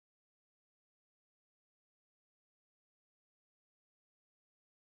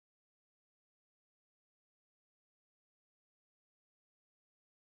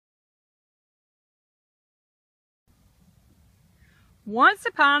Once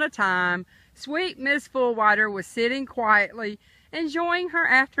upon a time, sweet Miss Fullwider was sitting quietly, enjoying her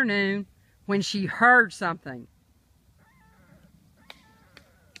afternoon, when she heard something.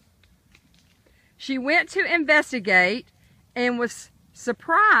 She went to investigate and was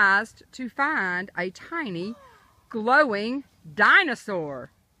surprised to find a tiny, glowing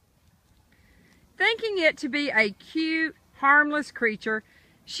dinosaur. Thinking it to be a cute, harmless creature,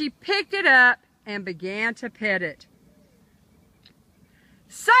 she picked it up and began to pet it.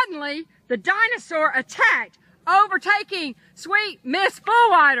 Suddenly, the dinosaur attacked, overtaking sweet Miss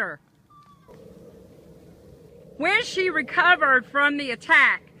Fullwider. When she recovered from the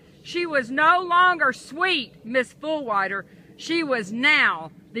attack, she was no longer sweet Miss Fullwider. She was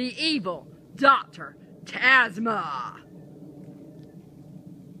now the evil Dr. Tasma.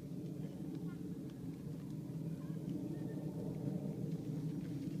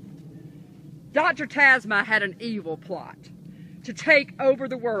 Dr. Tasma had an evil plot to take over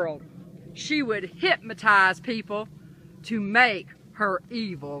the world. She would hypnotize people to make her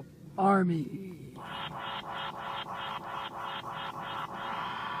evil army.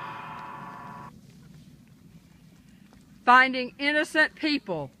 Finding innocent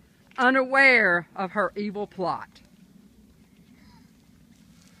people unaware of her evil plot.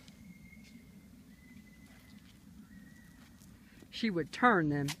 She would turn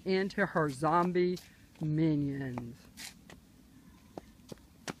them into her zombie minions.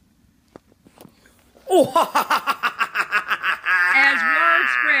 As word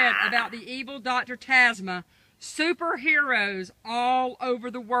spread about the evil Dr. Tasma, superheroes all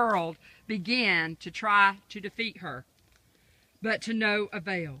over the world began to try to defeat her, but to no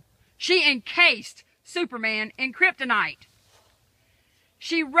avail. She encased Superman in kryptonite.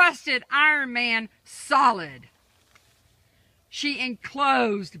 She rusted Iron Man solid. She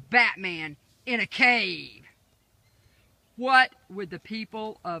enclosed Batman in a cave. What would the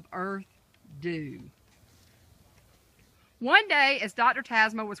people of Earth do? One day, as Dr.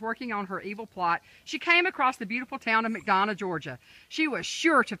 Tasma was working on her evil plot, she came across the beautiful town of McDonough, Georgia. She was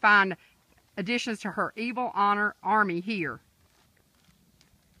sure to find additions to her evil army here.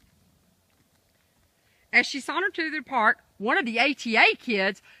 As she sauntered through the park, one of the ATA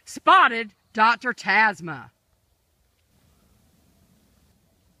kids spotted Dr. Tasma.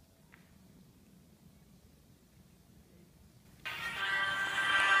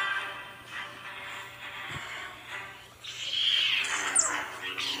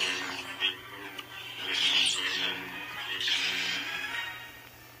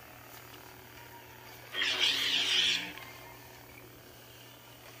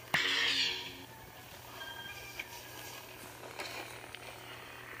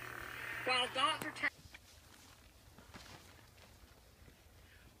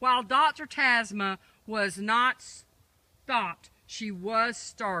 While Dr. Tasma was not stopped, she was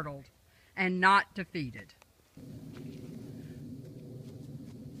startled and not defeated.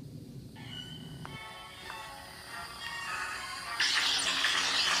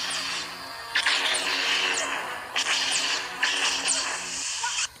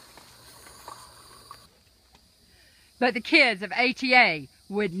 But the kids of ATA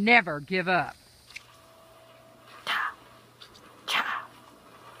would never give up.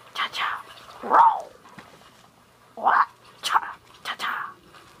 Roll. What? Cha cha cha.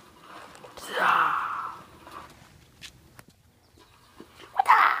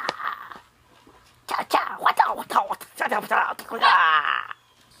 Cha cha. What? Cha cha cha.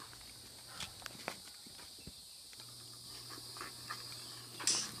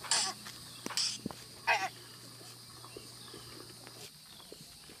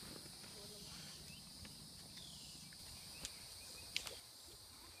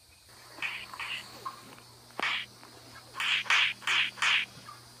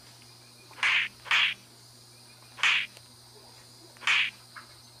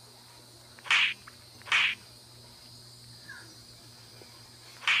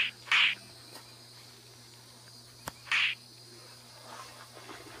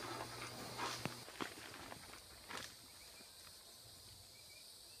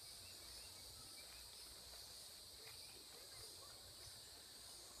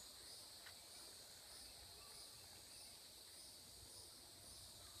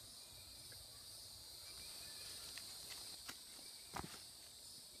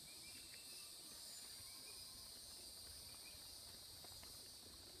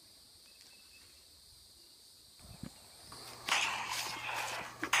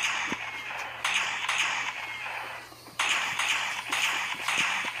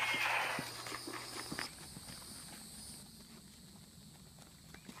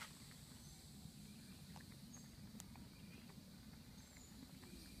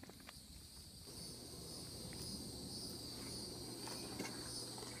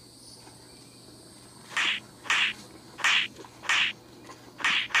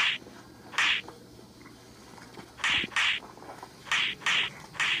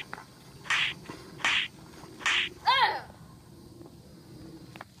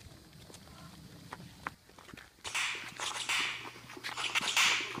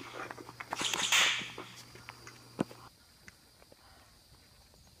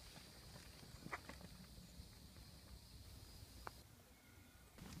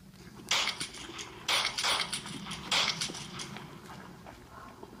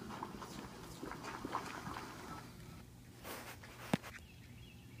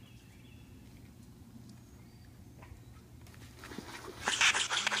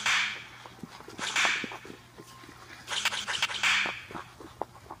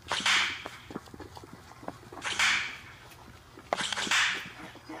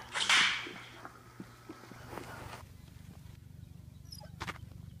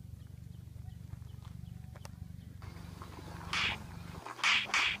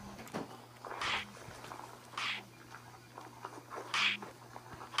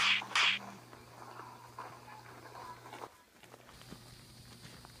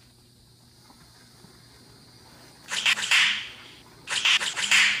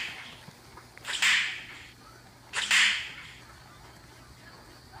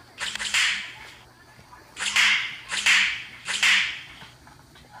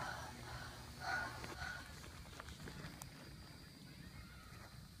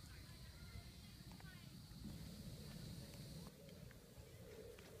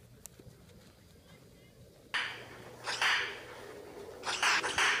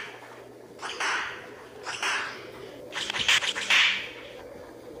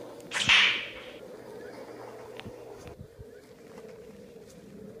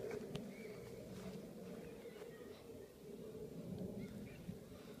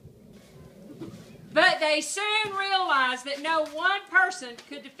 they soon realized that no one person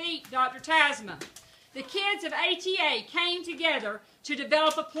could defeat Dr. Tasma. The kids of ATA came together to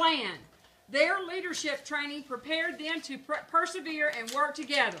develop a plan. Their leadership training prepared them to persevere and work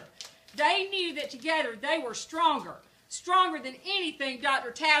together. They knew that together they were stronger than anything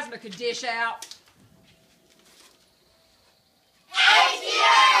Dr. Tasma could dish out.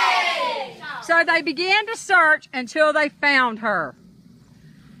 ATA! So they began to search until they found her.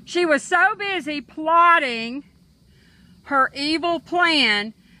 She was so busy plotting her evil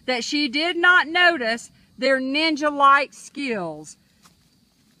plan that she did not notice their ninja-like skills.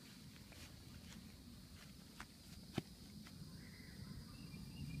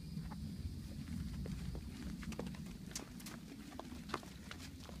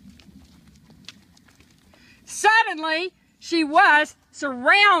 Suddenly, she was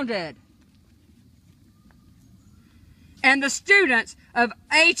surrounded. And the students of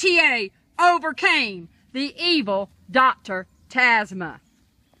ATA overcame the evil Dr. Tasma.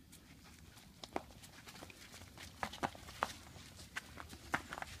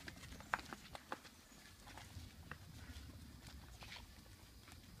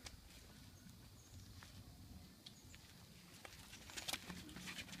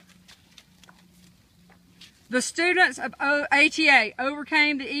 The students of ATA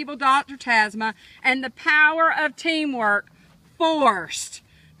overcame the evil Dr. Tasma, and the power of teamwork forced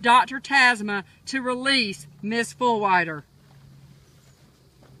Dr. Tasma to release Miss Fullwider.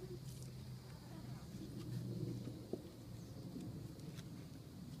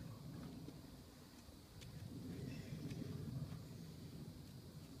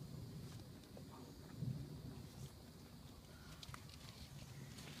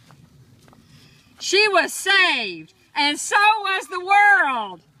 She was saved, and so was the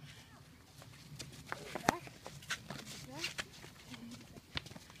world.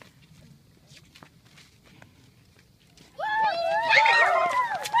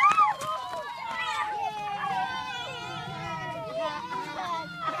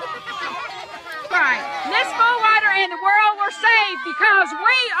 Right. Miss Fullwider and the world were saved because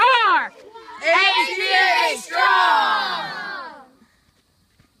we are ATA Strong!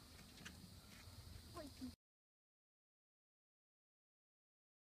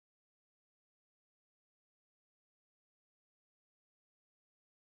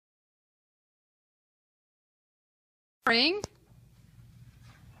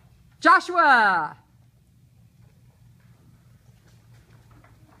 Joshua,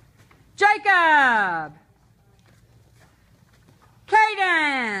 Jacob,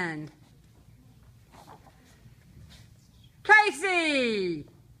 Caden, Casey,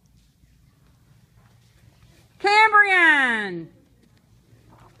 Cambrian,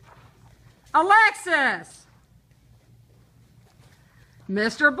 Alexis,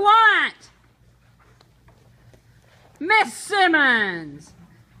 Mr. Blunt, Miss Simmons,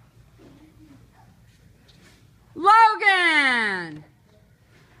 Logan,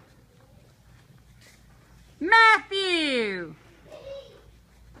 Matthew,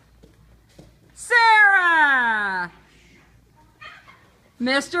 Sarah,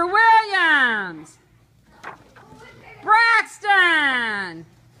 Mr. Williams, Braxton,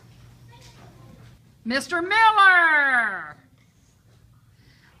 Mr. Miller,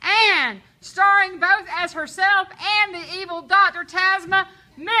 and starring both as herself and the evil Dr. Tasma,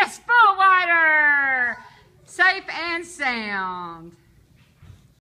 Miss Fullwider, safe and sound.